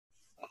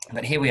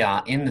But here we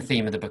are in the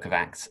theme of the book of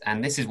Acts,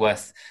 and this is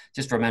worth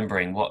just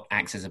remembering what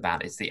Acts is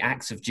about. It's the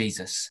acts of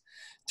Jesus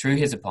through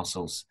his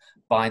apostles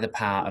by the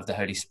power of the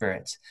Holy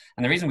Spirit.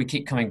 And the reason we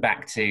keep coming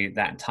back to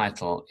that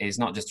title is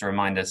not just to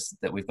remind us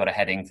that we've got a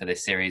heading for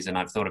this series, and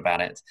I've thought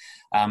about it,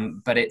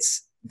 but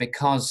it's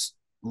because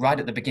right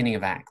at the beginning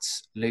of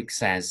Acts, Luke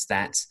says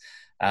that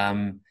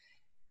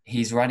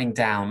he's writing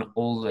down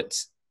all that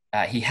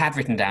he had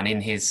written down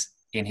in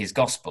his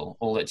gospel,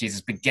 all that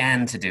Jesus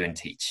began to do and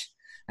teach.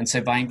 And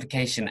so by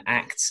implication,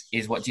 Acts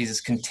is what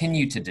Jesus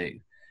continued to do,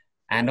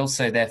 and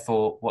also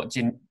therefore what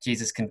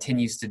Jesus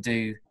continues to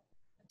do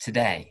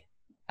today.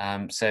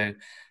 That's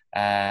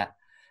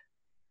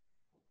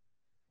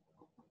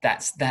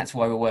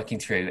why we're working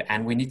through,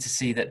 and we need to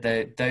see that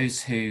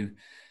those who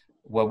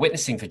were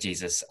witnessing for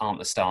Jesus aren't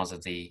the stars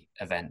of the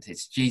event.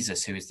 It's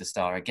Jesus who is the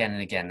star. Again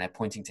and again, they're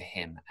pointing to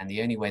him, and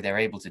the only way they're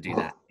able to do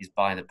that is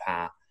by the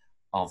power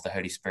of the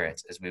Holy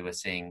Spirit, as we were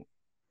seeing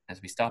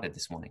as we started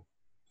this morning.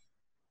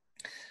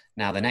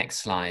 Now, the next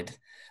slide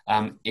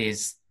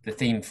is the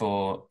theme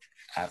for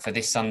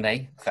this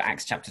Sunday, for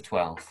Acts chapter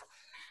 12.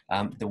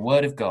 The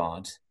Word of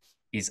God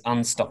is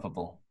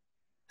unstoppable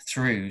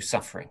through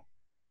suffering.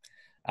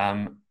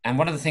 And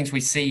one of the things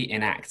we see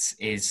in Acts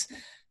is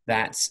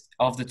that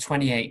of the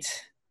 28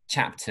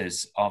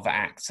 chapters of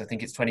Acts, I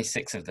think it's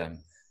 26 of them,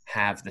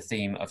 have the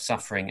theme of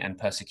suffering and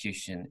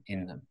persecution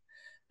in them.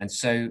 And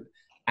so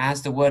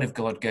as the Word of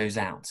God goes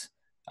out,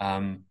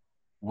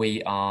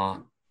 we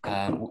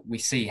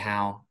see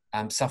how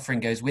suffering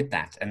goes with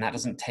that, and that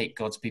doesn't take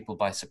God's people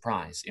by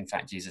surprise. In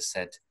fact, Jesus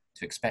said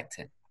to expect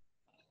it.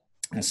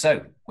 And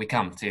so we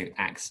come to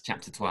Acts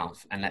chapter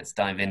 12, and let's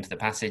dive into the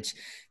passage.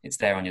 It's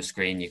there on your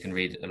screen. You can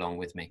read along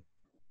with me.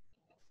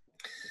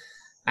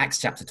 Acts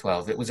chapter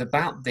 12. It was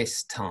about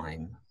this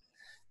time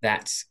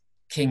that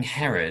King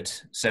Herod,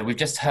 so we've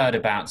just heard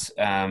about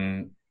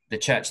the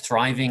church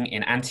thriving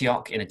in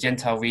Antioch in a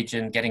Gentile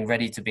region, getting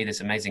ready to be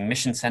this amazing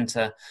mission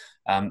center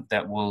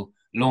that will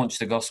launch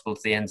the gospel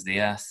to the ends of the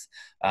earth,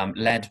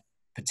 led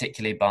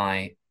particularly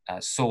by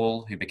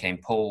Saul, who became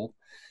Paul,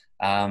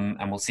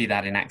 and we'll see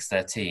that in Acts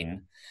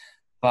 13.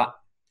 But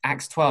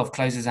Acts 12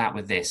 closes out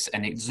with this,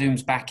 and it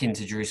zooms back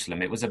into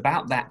Jerusalem. It was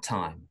about that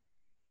time,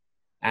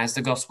 as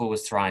the gospel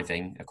was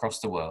thriving across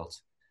the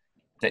world,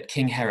 that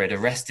King Herod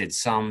arrested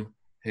some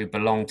who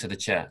belonged to the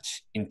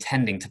church,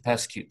 intending to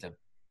persecute them.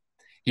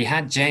 He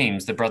had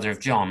James, the brother of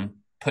John,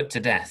 put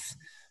to death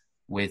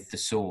with the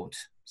sword.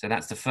 So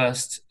that's the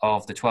first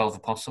of the 12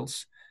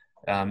 apostles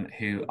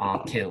who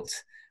are killed.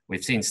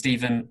 We've seen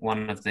Stephen,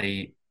 one of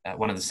the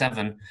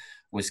 7,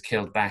 was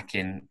killed back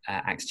in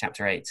Acts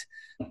chapter 8.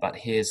 But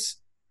here's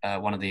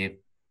one of the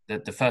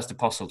first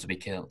apostle to be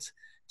killed,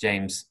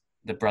 James,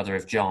 the brother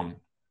of John.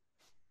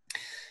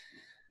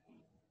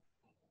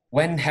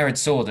 When Herod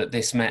saw that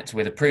this met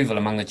with approval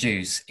among the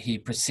Jews, he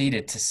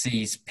proceeded to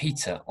seize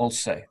Peter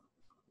also.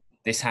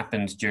 This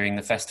happened during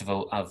the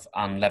festival of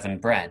unleavened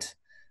bread.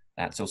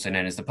 That's also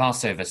known as the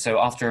Passover. So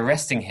after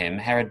arresting him,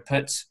 Herod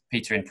put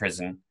Peter in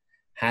prison,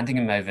 handing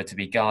him over to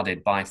be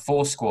guarded by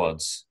 4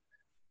 squads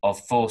of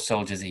 4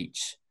 soldiers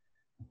each.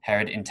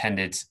 Herod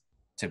intended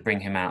to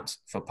bring him out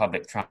for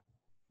public trial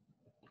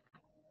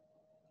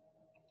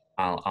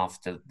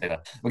after the...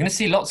 We're going to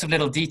see lots of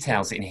little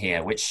details in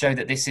here which show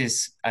that this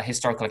is a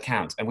historical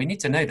account. And we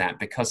need to know that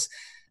because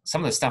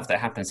some of the stuff that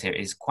happens here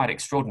is quite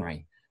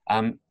extraordinary.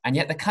 And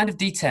yet the kind of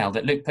detail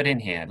that Luke put in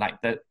here,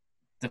 like the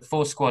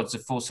 4 squads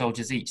of 4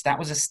 soldiers each, that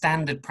was a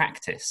standard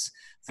practice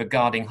for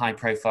guarding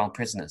high-profile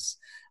prisoners.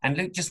 And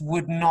Luke just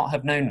would not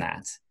have known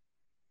that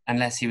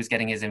unless he was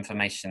getting his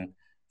information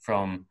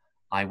from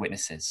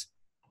eyewitnesses.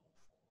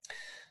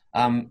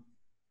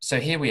 So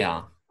here we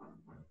are.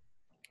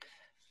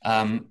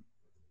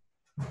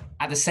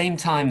 At the same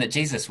time that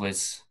Jesus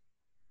was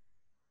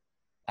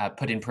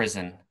put in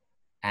prison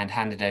and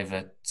handed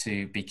over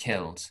to be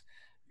killed,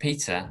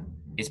 Peter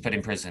is put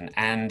in prison,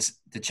 and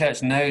the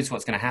church knows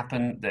what's going to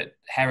happen, that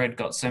Herod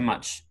got so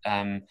much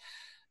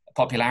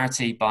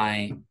popularity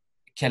by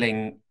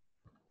killing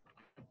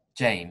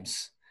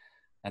James,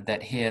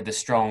 that here the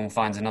strong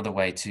finds another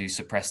way to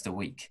suppress the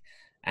weak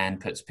and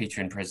puts Peter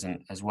in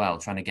prison as well,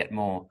 trying to get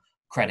more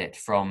credit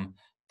from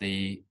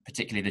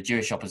particularly the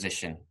Jewish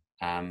opposition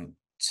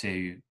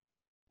to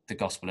the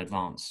gospel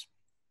advance.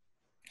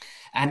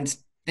 And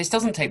this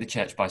doesn't take the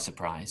church by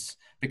surprise,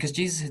 because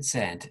Jesus had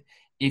said,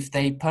 if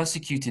they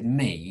persecuted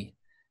me,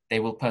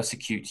 they will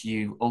persecute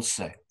you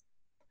also.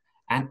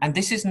 And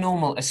this is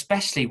normal,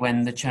 especially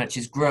when the church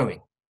is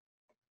growing.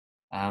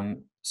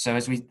 So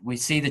as we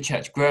see the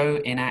church grow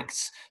in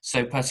Acts,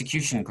 so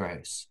persecution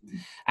grows.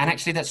 And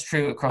actually that's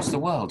true across the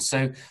world.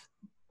 So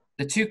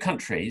the 2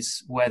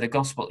 countries where the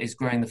gospel is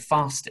growing the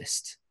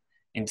fastest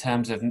in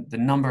terms of the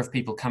number of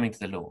people coming to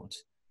the Lord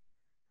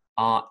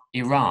are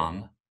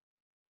Iran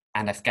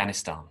and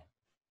Afghanistan.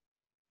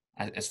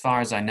 As far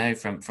as I know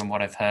from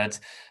what I've heard,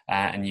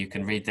 and you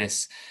can read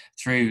this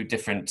through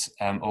different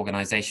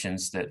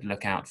organizations that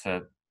look out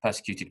for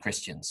persecuted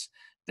Christians,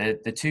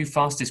 The two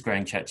fastest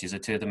growing churches are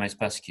two of the most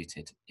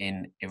persecuted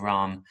in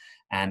Iran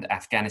and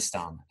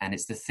Afghanistan. And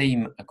it's the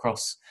theme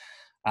across,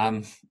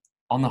 on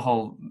the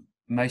whole,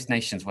 most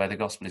nations where the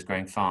gospel is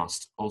growing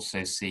fast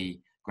also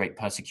see great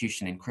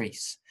persecution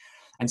increase.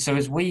 And so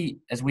as we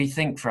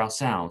think for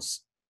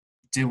ourselves,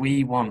 do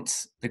we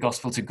want the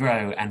gospel to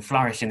grow and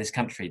flourish in this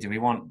country? Do we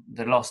want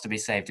the lost to be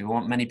saved? Do we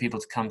want many people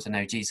to come to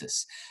know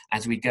Jesus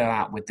as we go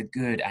out with the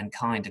good and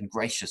kind and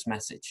gracious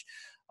message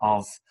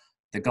of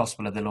the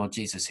gospel of the Lord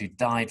Jesus, who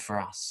died for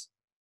us?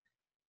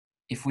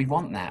 If we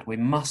want that, we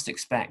must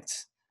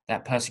expect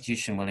that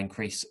persecution will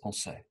increase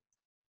also.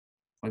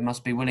 We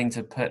must be willing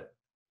to put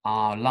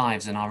our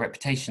lives and our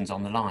reputations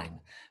on the line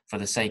for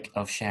the sake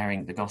of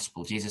sharing the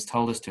gospel. Jesus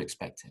told us to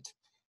expect it.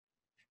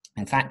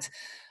 In fact,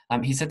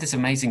 he said this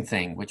amazing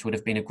thing, which would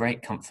have been a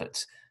great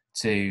comfort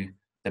to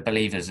the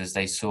believers as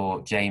they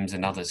saw James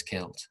and others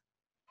killed.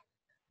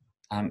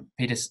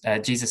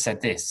 Jesus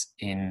said this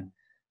in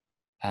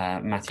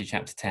Matthew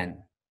chapter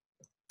 10.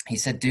 He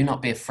said, "Do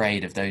not be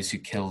afraid of those who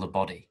kill the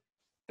body,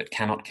 but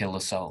cannot kill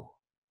the soul.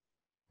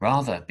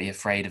 Rather, be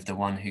afraid of the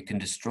one who can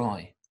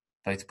destroy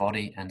both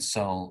body and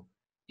soul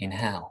in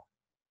hell.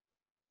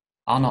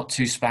 Are not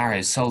 2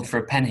 sparrows sold for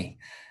a penny?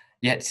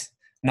 Yet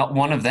not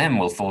one of them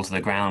will fall to the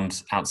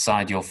ground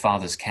outside your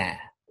Father's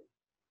care.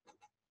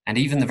 And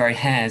even the very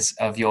hairs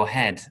of your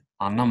head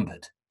are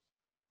numbered.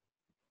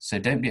 So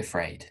don't be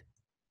afraid.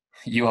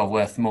 You are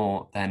worth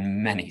more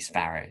than many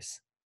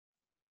sparrows."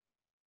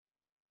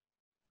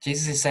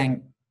 Jesus is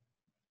saying,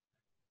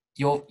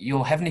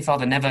 your Heavenly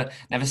Father never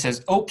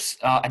says, "Oops,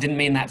 I didn't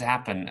mean that to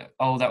happen.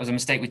 Oh, that was a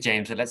mistake with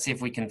James, but let's see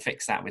if we can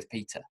fix that with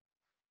Peter."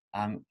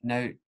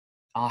 No,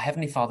 our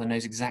Heavenly Father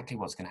knows exactly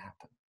what's going to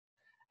happen.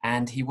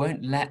 And he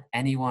won't let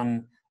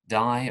anyone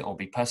die or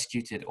be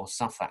persecuted or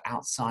suffer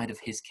outside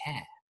of his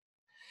care.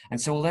 And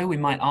so although we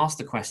might ask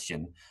the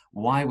question,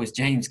 why was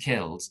James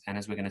killed? And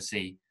as we're going to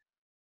see,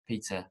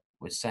 Peter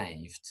was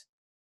saved.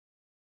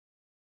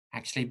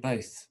 Actually,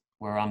 both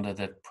were under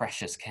the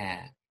precious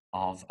care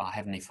of our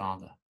Heavenly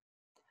Father.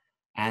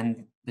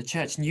 And the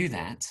church knew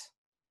that.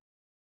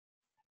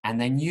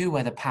 And they knew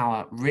where the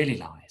power really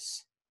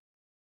lies.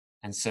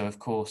 And so, of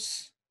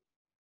course,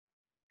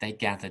 they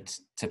gathered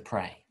to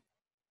pray.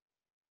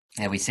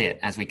 There we see it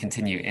as we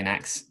continue in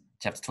Acts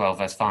chapter 12,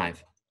 verse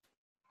 5.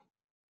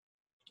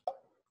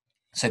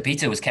 So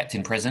Peter was kept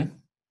in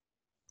prison,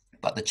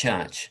 but the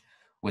church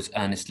was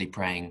earnestly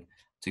praying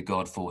to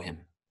God for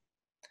him.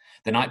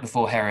 The night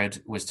before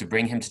Herod was to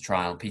bring him to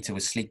trial, Peter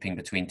was sleeping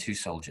between 2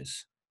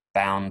 soldiers,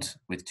 bound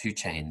with 2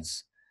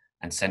 chains,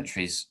 and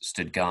sentries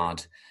stood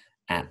guard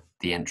at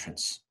the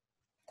entrance.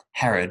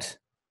 Herod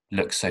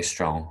looked so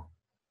strong.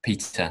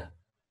 Peter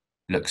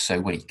looked so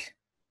weak.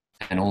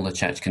 And all the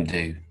church can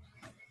do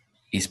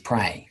is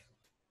pray.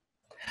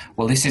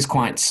 Well, this is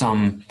quite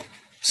some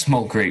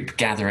small group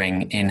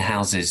gathering in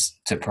houses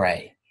to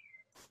pray.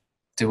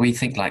 Do we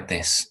think like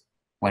this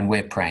when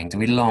we're praying? Do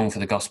we long for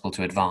the gospel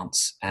to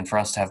advance and for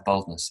us to have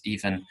boldness,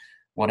 even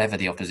whatever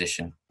the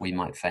opposition we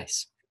might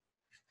face?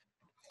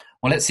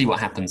 Well, let's see what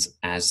happens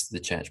as the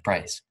church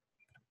prays.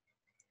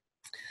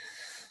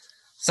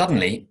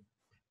 Suddenly,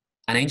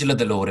 an angel of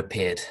the Lord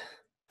appeared,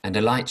 and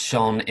a light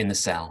shone in the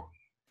cell.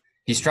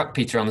 He struck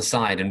Peter on the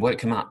side and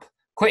woke him up.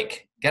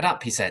 "Quick, get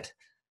up," he said,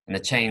 and the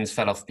chains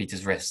fell off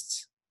Peter's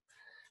wrists.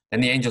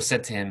 Then the angel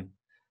said to him,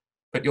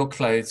 put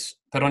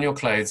on your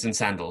clothes and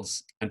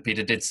sandals," and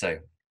Peter did so.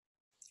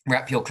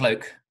 "Wrap your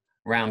cloak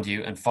round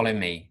you and follow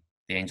me,"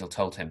 the angel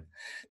told him.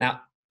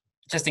 Now,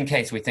 just in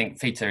case we think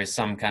Peter is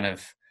some kind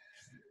of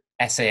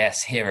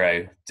SAS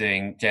hero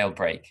doing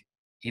jailbreak,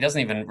 he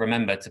doesn't even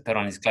remember to put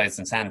on his clothes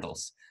and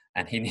sandals,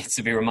 and he needs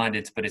to be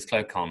reminded to put his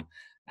cloak on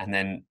and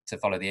then to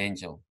follow the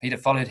angel. Peter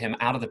followed him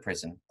out of the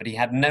prison, but he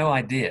had no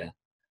idea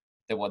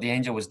that what the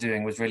angel was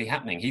doing was really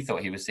happening. He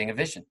thought he was seeing a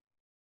vision.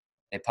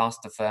 They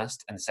passed the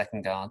first and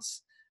second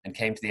guards and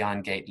came to the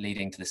iron gate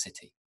leading to the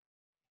city.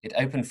 It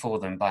opened for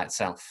them by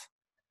itself,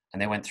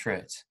 and they went through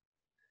it.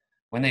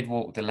 When they'd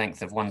walked the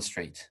length of one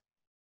street,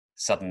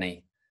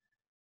 suddenly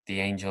the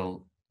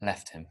angel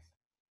left him.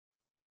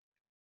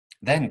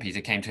 Then Peter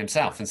came to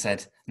himself and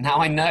said, "Now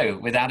I know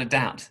without a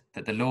doubt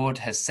that the Lord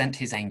has sent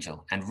his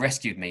angel and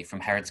rescued me from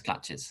Herod's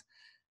clutches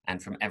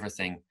and from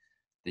everything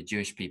the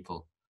Jewish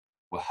people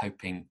were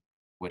hoping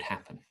would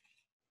happen."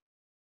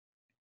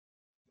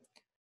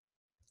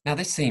 Now,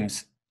 this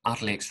seems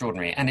utterly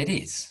extraordinary, and it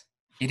is.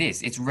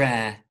 It's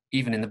rare,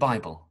 even in the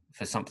Bible,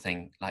 for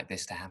something like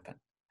this to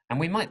happen. And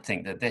we might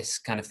think that this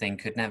kind of thing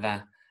could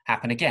never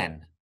happen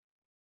again.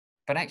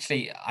 But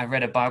actually, I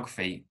read a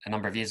biography a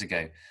number of years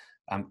ago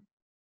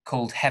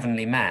called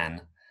Heavenly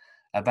Man,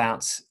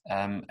 about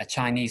a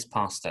Chinese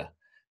pastor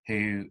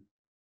who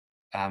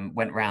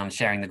went around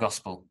sharing the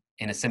gospel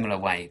in a similar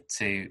way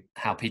to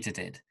how Peter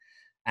did.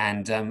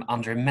 And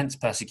under immense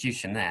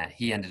persecution there,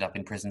 he ended up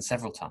in prison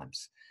several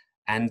times.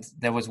 And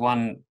there was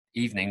one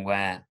evening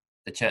where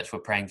the church were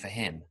praying for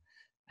him,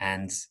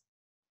 and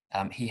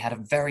he had a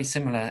very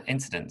similar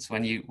incident.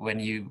 When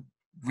you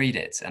read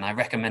it, and I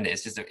recommend it,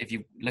 it's just if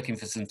you're looking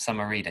for some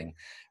summer reading,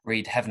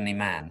 read Heavenly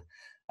Man.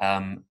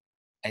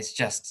 It's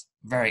just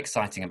very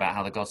exciting about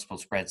how the gospel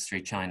spreads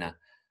through China,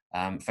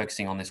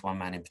 focusing on this one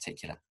man in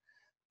particular.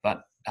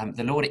 But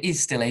the Lord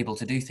is still able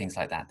to do things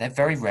like that. They're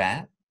very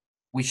rare.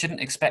 We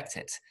shouldn't expect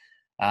it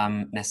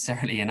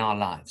necessarily in our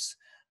lives.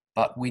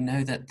 But we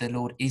know that the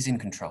Lord is in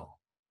control,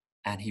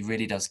 and he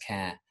really does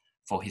care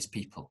for his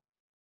people.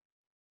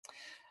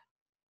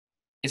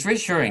 It's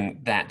reassuring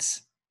that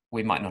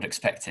we might not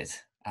expect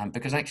it,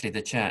 because actually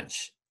the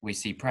church we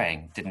see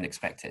praying didn't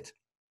expect it.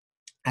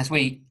 As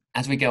we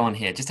go on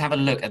here, just have a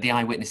look at the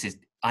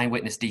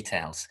eyewitness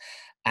details.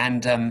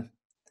 And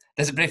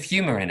there's a bit of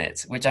humour in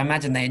it, which I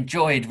imagine they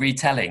enjoyed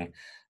retelling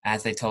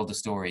as they told the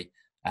story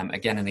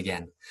again and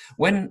again.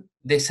 When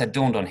this had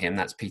dawned on him,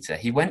 that's Peter,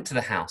 he went to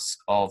the house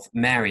of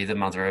Mary, the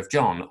mother of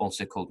John,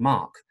 also called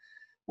Mark,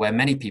 where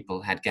many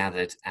people had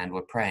gathered and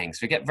were praying. So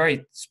we get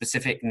very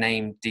specific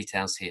name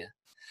details here.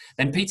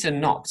 Then Peter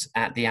knocked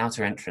at the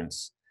outer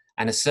entrance,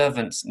 and a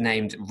servant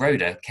named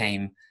Rhoda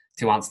came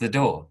to answer the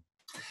door.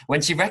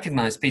 When she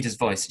recognized Peter's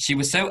voice, she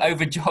was so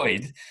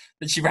overjoyed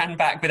that she ran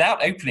back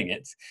without opening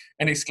it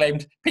and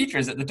exclaimed, "Peter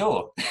is at the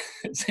door."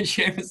 So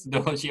she opens the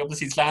door, she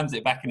obviously slams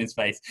it back in his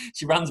face.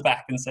 She runs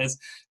back and says,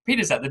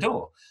 "Peter's at the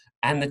door."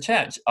 And the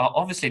church are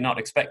obviously not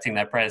expecting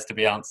their prayers to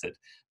be answered,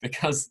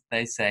 because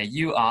they say,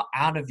 "You are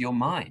out of your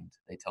mind,"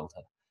 they told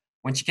her.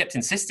 When she kept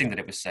insisting that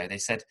it was so, they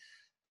said,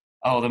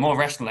 "Oh, the more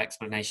rational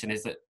explanation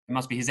is that it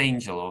must be his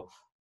angel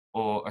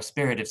or a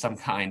spirit of some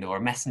kind or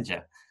a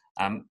messenger."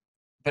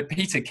 But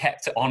Peter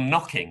kept on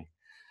knocking.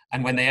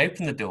 And when they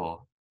opened the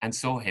door and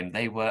saw him,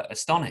 they were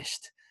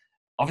astonished.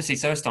 Obviously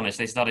so astonished,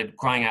 they started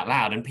crying out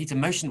loud. And Peter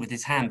motioned with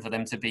his hand for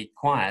them to be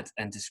quiet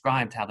and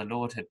described how the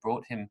Lord had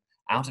brought him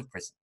out of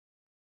prison.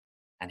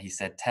 And he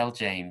said, "Tell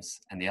James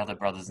and the other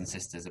brothers and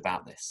sisters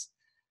about this."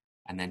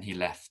 And then he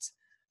left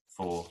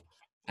for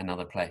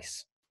another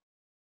place.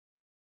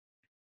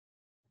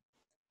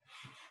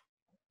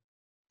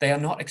 They are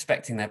not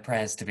expecting their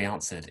prayers to be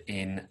answered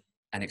in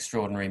an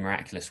extraordinary,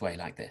 miraculous way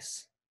like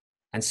this.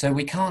 And so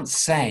we can't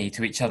say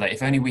to each other,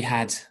 if only we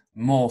had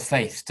more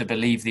faith to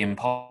believe the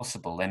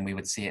impossible, then we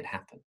would see it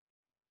happen.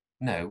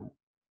 No,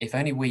 if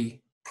only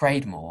we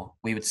prayed more,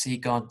 we would see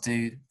God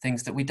do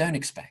things that we don't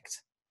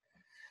expect.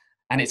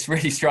 And it's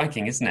really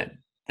striking, isn't it?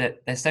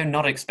 That they're so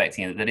not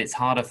expecting it, that it's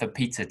harder for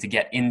Peter to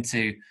get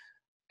into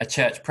a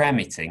church prayer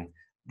meeting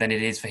than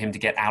it is for him to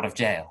get out of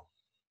jail.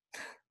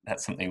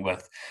 That's something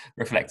worth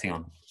reflecting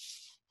on.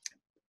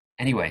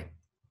 Anyway,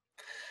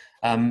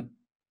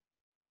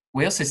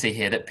 we also see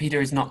here that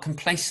Peter is not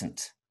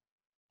complacent.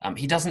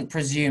 He doesn't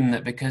presume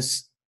that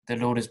because the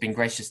Lord has been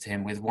gracious to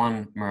him with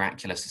one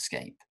miraculous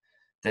escape,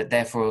 that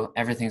therefore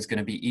everything's going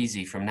to be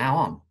easy from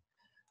now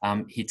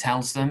on. He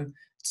tells them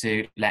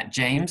to let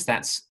James,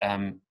 that's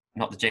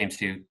not the James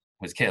who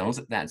was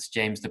killed, that's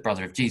James, the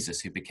brother of Jesus,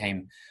 who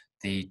became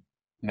the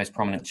most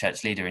prominent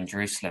church leader in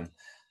Jerusalem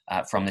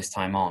from this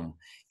time on.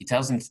 He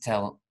tells them to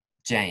tell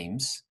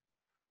James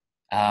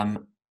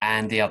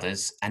and the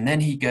others, and then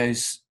he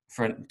goes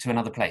to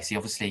another place. He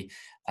obviously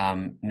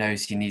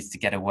knows he needs to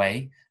get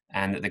away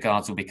and that the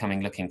guards will be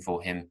coming looking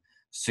for him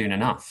soon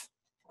enough.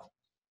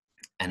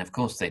 And of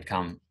course they'd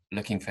come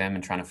looking for him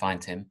and trying to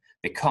find him,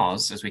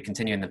 because, as we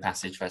continue in the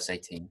passage, verse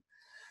 18,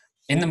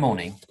 in the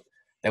morning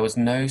there was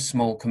no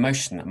small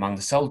commotion among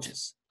the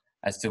soldiers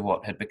as to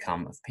what had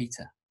become of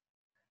Peter.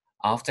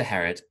 After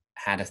Herod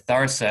had a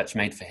thorough search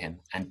made for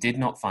him and did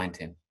not find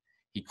him,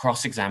 he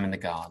cross-examined the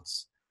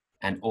guards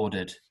and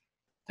ordered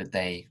that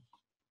they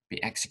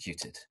be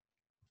executed.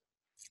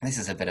 This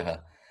is a bit of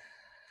a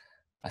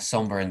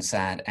somber and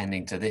sad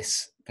ending to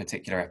this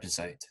particular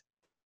episode.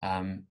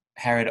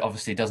 Herod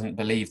obviously doesn't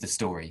believe the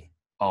story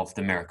of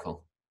the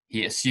miracle.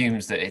 He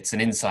assumes that it's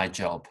an inside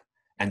job,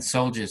 and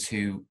soldiers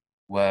who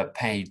were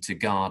paid to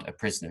guard a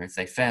prisoner, if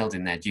they failed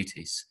in their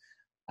duties,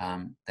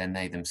 then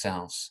they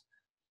themselves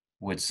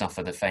would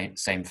suffer the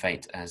same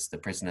fate as the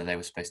prisoner they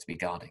were supposed to be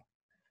guarding.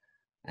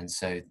 And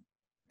so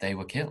they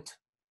were killed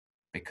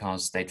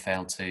because they'd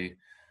failed to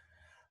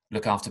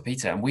look after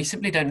Peter. And we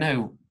simply don't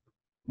know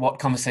what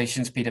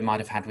conversations Peter might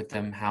have had with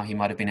them, how he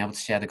might have been able to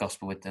share the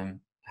gospel with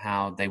them,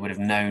 how they would have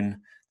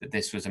known that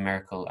this was a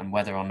miracle, and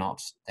whether or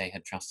not they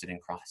had trusted in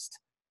Christ.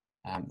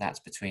 That's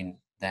between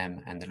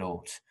them and the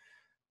Lord.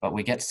 But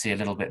we get to see a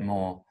little bit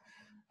more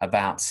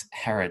about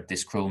Herod,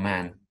 this cruel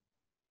man.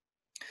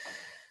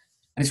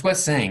 And it's worth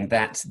saying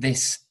that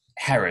this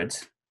Herod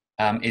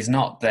is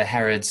not the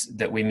Herod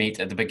that we meet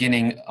at the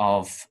beginning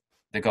of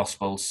the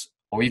Gospels,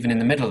 or even in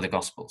the middle of the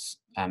Gospels.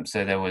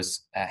 So there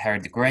was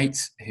Herod the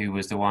Great, who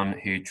was the one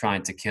who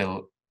tried to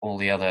kill all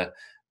the other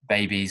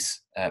baby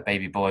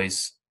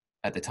boys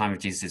at the time of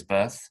Jesus'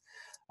 birth.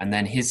 And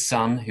then his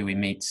son, who we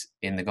meet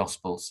in the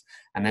Gospels.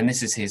 And then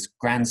this is his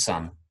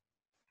grandson,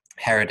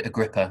 Herod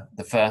Agrippa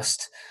the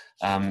First.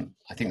 I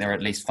think there are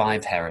at least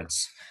 5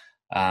 Herods.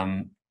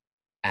 And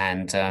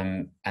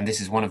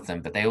this is one of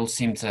them. But they all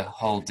seem to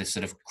hold this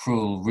sort of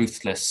cruel,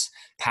 ruthless,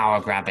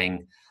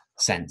 power-grabbing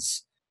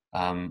sense.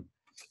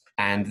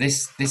 And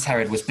this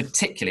Herod was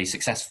particularly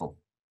successful.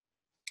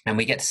 And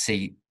we get to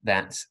see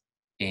that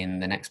in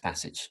the next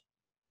passage.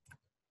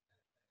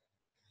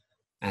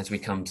 as we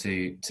come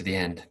to the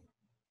end.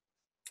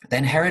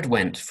 Then Herod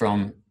went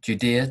from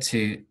Judea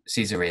to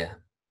Caesarea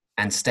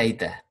and stayed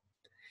there.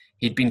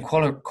 He'd been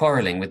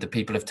quarreling with the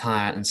people of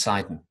Tyre and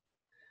Sidon.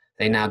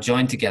 They now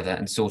joined together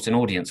and sought an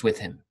audience with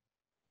him.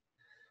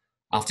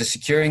 After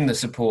securing the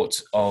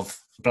support of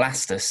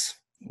Blastus,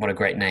 what a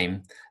great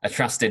name, a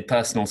trusted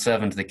personal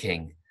servant of the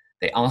king,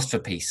 they asked for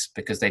peace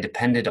because they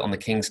depended on the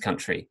king's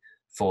country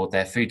for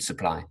their food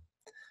supply.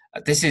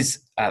 This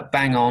is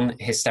bang on,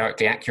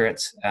 historically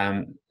accurate.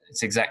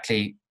 It's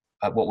exactly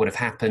what would have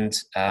happened.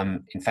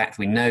 In fact,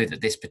 we know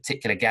that this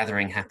particular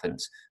gathering happened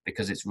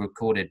because it's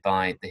recorded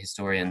by the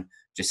historian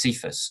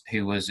Josephus,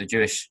 who was a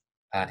Jewish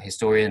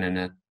historian and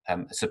a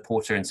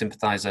supporter and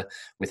sympathizer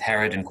with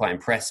Herod, and quite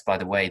impressed by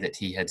the way that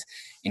he had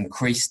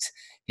increased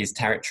his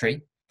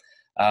territory.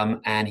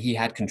 And he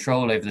had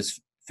control over the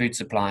food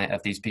supply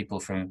of these people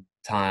from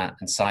Tyre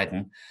and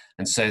Sidon.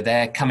 And so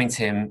they're coming to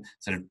him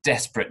sort of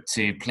desperate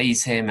to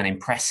please him and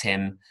impress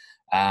him.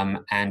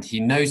 And he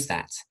knows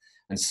that.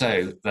 And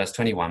so, verse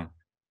 21,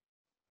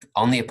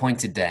 on the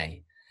appointed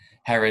day,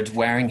 Herod,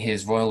 wearing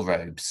his royal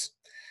robes,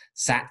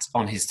 sat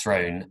on his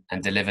throne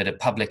and delivered a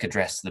public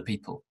address to the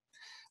people.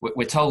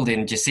 We're told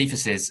in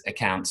Josephus's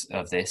account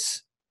of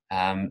this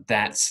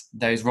that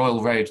those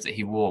royal robes that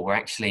he wore were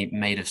actually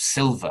made of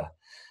silver,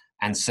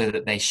 and so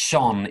that they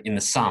shone in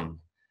the sun.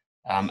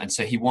 And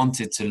so he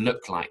wanted to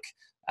look like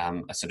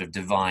a sort of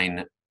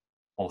divine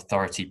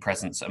authority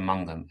presence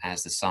among them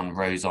as the sun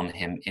rose on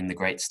him in the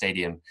great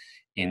stadium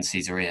in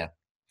Caesarea.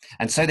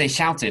 And so they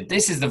shouted,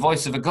 "This is the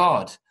voice of a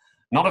god,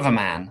 not of a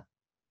man."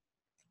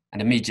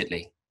 And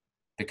immediately,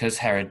 because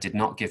Herod did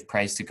not give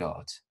praise to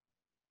God,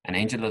 an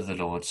angel of the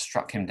Lord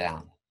struck him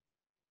down,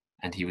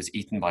 and he was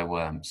eaten by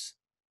worms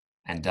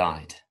and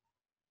died.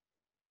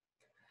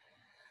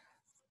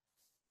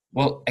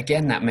 Well,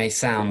 again, that may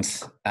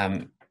sound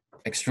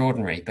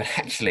extraordinary, but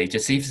actually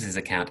Josephus'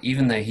 account,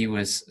 even though he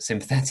was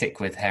sympathetic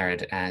with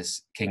Herod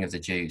as king of the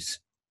Jews,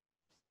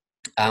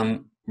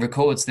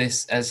 records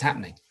this as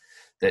happening,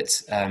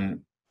 that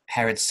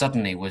Herod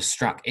suddenly was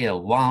struck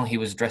ill while he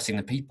was addressing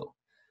the people.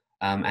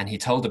 And he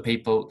told the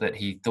people that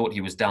he thought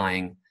he was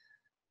dying,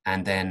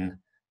 and then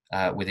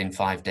within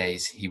 5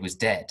 days he was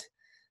dead.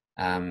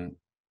 And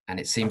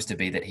it seems to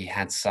be that he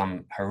had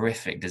some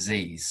horrific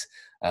disease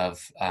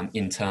of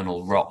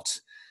internal rot.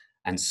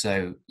 And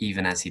so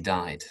even as he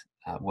died,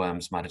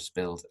 worms might have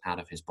spilled out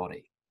of his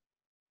body.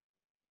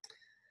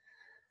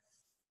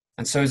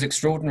 And so as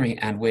extraordinary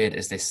and weird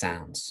as this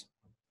sounds,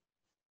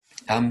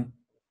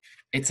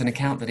 it's an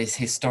account that is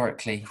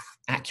historically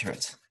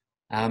accurate.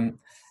 And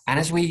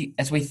as we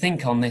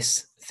think on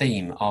this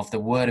theme of the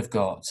Word of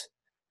God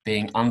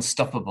being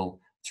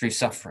unstoppable through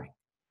suffering,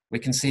 we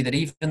can see that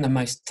even the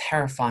most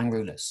terrifying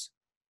rulers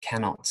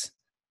cannot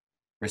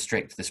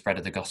restrict the spread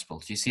of the gospel.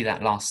 Do you see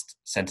that last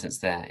sentence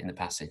there in the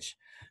passage?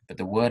 But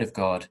the Word of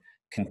God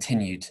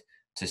continued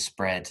to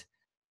spread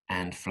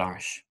and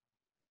flourish.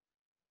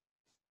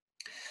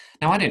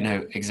 Now, I don't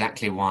know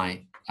exactly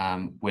why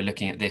we're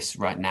looking at this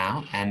right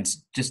now, and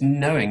just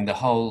knowing the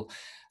whole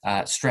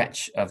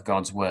stretch of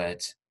God's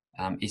Word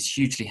is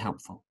hugely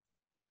helpful.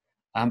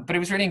 But it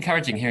was really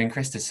encouraging hearing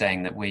Krista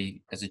saying that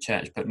we as a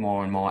church put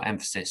more and more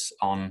emphasis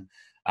on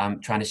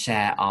trying to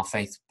share our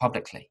faith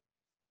publicly.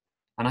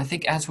 And I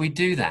think as we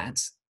do that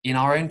in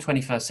our own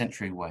 21st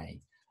century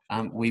way,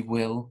 we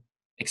will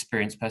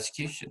experience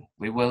persecution.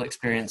 We will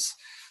experience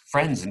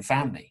friends and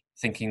family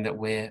thinking that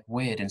we're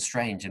weird and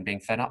strange and being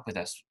fed up with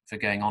us for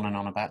going on and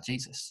on about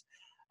Jesus.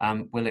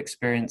 We'll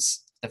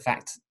experience the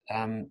fact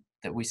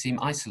that we seem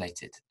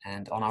isolated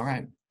and on our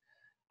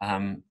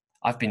own.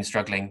 I've been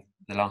struggling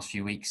the last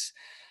few weeks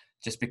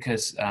just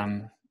because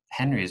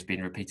Henry has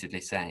been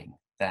repeatedly saying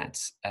that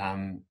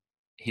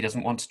he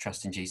doesn't want to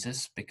trust in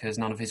Jesus because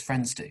none of his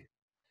friends do.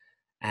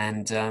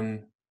 And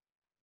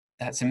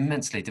that's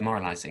immensely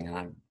demoralizing.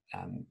 And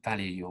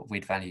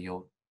we'd value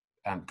your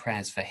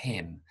prayers for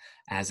him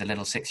as a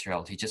little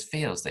 6-year-old. He just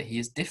feels that he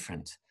is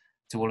different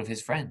to all of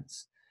his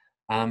friends.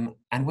 And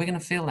we're going to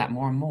feel that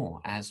more and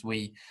more as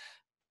we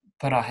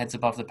put our heads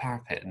above the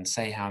parapet and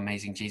say how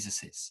amazing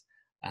Jesus is.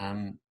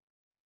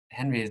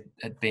 Henry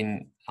had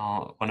been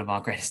one of our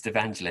greatest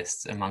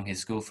evangelists among his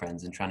school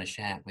friends and trying to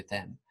share it with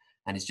them,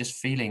 and is just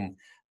feeling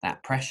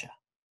that pressure.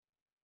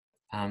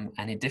 And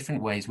in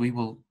different ways, we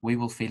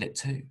will feel it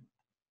too.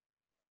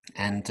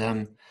 And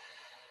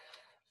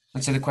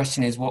so the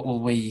question is, what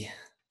will we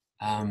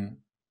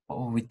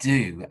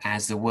do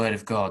as the Word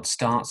of God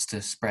starts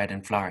to spread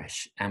and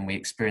flourish, and we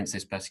experience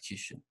this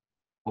persecution?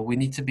 Well, we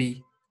need to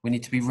be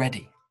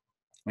ready.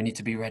 We need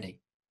to be ready.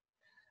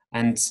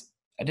 And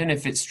I don't know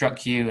if it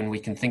struck you, and we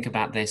can think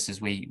about this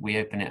as we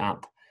open it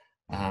up,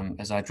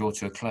 as I draw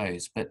to a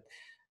close, but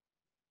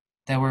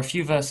there were a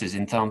few verses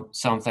in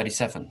Psalm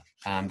 37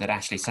 that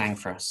Ashley sang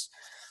for us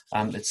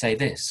that say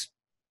this.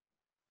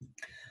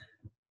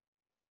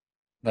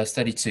 Verse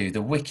 32,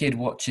 "The wicked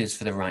watches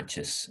for the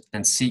righteous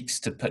and seeks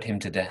to put him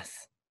to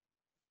death.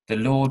 The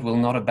Lord will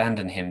not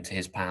abandon him to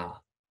his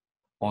power,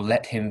 or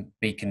let him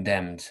be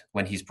condemned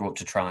when he's brought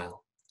to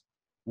trial.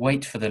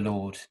 Wait for the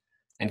Lord,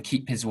 and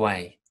keep his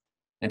way,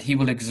 and he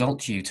will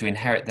exalt you to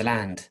inherit the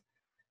land.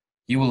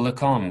 You will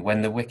look on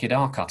when the wicked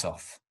are cut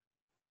off.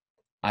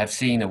 I have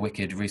seen a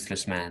wicked,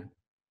 ruthless man,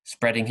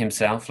 spreading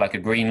himself like a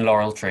green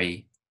laurel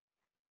tree,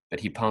 but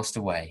he passed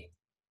away,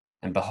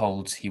 and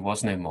behold, he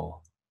was no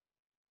more.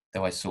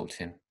 Though I sought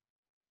him,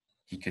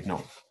 he could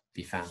not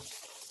be found.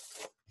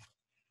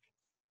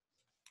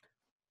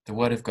 The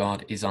word of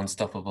God is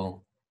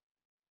unstoppable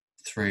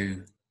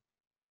through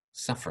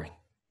suffering.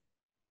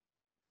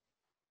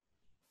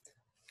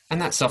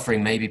 And that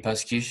suffering may be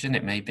persecution,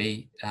 it may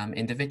be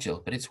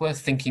individual, but it's worth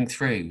thinking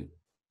through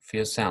for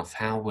yourself.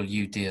 How will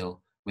you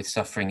deal with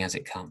suffering as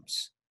it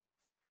comes?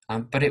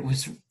 But it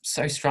was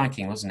so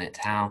striking, wasn't it?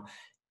 How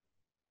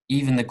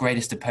even the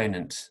greatest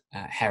opponent,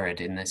 Herod,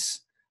 in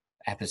this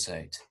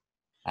episode,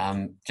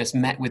 just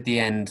met with the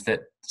end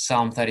that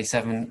Psalm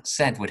 37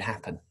 said would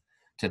happen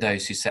to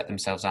those who set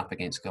themselves up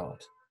against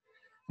God.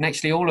 And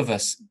actually, all of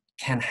us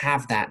can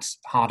have that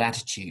hard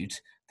attitude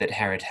that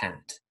Herod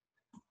had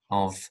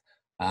of,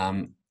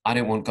 I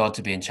don't want God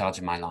to be in charge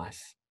of my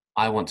life.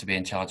 I want to be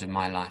in charge of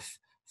my life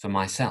for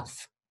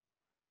myself.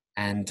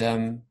 And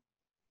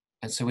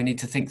so we need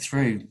to think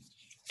through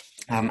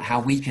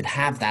how we could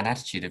have that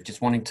attitude of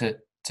just wanting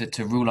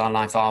to rule our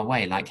life our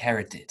way, like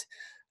Herod did,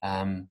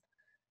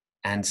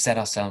 and set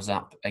ourselves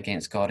up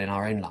against God in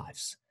our own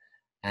lives.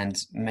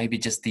 And maybe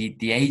just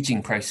the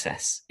aging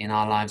process in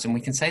our lives. And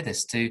we can say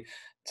this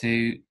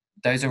to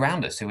those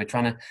around us who are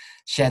trying to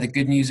share the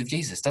good news of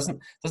Jesus.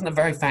 Doesn't the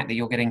very fact that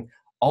you're getting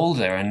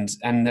older and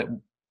that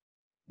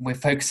we're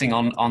focusing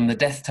on the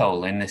death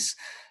toll in this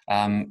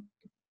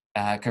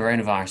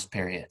coronavirus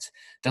period,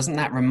 doesn't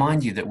that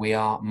remind you that we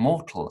are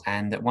mortal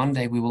and that one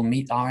day we will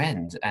meet our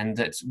end, and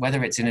that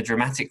whether it's in a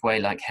dramatic way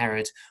like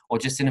Herod or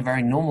just in a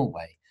very normal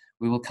way,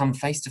 we will come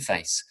face to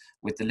face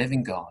with the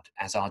living God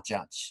as our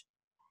judge?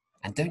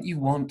 And don't you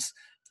want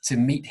to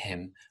meet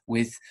him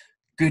with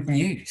good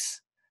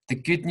news, the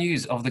good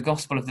news of the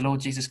gospel of the Lord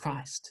Jesus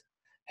Christ,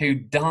 who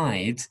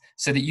died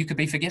so that you could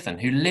be forgiven,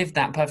 who lived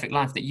that perfect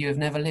life that you have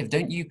never lived?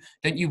 Don't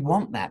you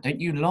want that? Don't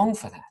you long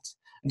for that?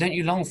 Don't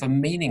you long for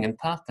meaning and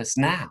purpose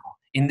now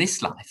in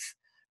this life,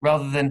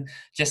 rather than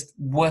just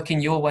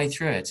working your way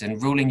through it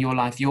and ruling your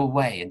life your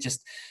way and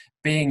just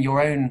being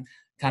your own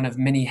kind of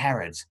mini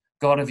Herod,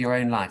 God of your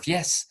own life?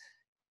 Yes,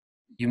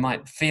 you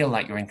might feel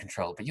like you're in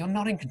control, but you're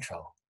not in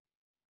control.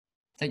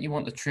 Don't you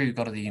want the true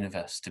God of the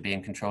universe to be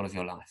in control of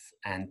your life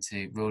and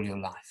to rule your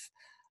life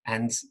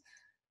and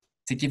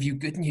to give you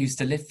good news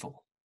to live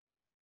for?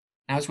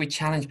 Now, as we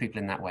challenge people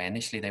in that way,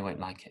 initially they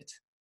won't like it,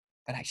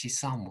 but actually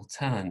some will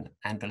turn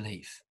and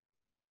believe.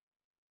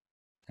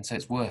 And so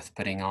it's worth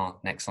putting our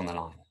necks on the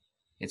line.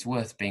 It's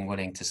worth being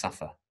willing to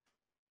suffer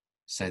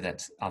so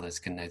that others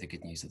can know the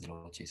good news of the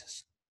Lord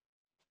Jesus.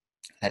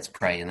 Let's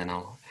pray, and then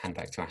I'll hand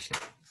back to Ashley.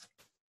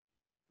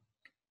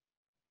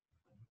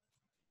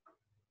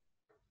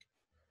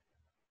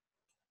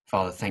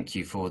 Father, thank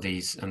you for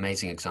these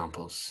amazing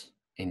examples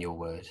in your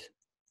word.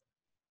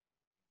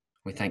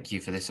 We thank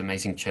you for this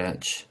amazing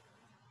church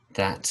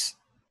that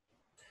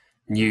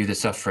knew the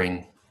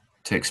suffering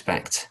to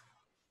expect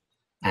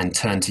and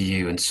turned to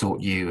you and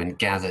sought you and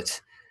gathered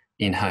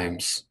in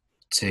homes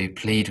to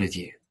plead with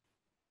you,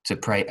 to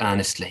pray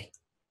earnestly,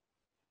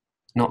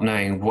 not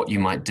knowing what you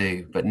might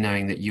do, but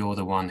knowing that you're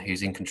the one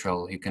who's in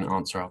control, who can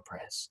answer our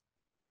prayers.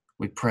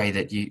 We pray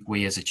that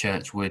we as a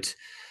church would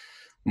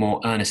more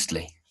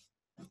earnestly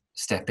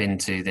step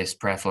into this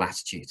prayerful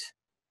attitude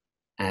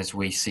as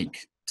we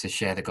seek to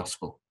share the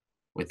gospel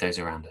with those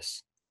around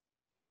us.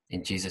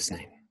 In Jesus'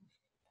 name,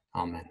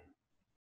 amen.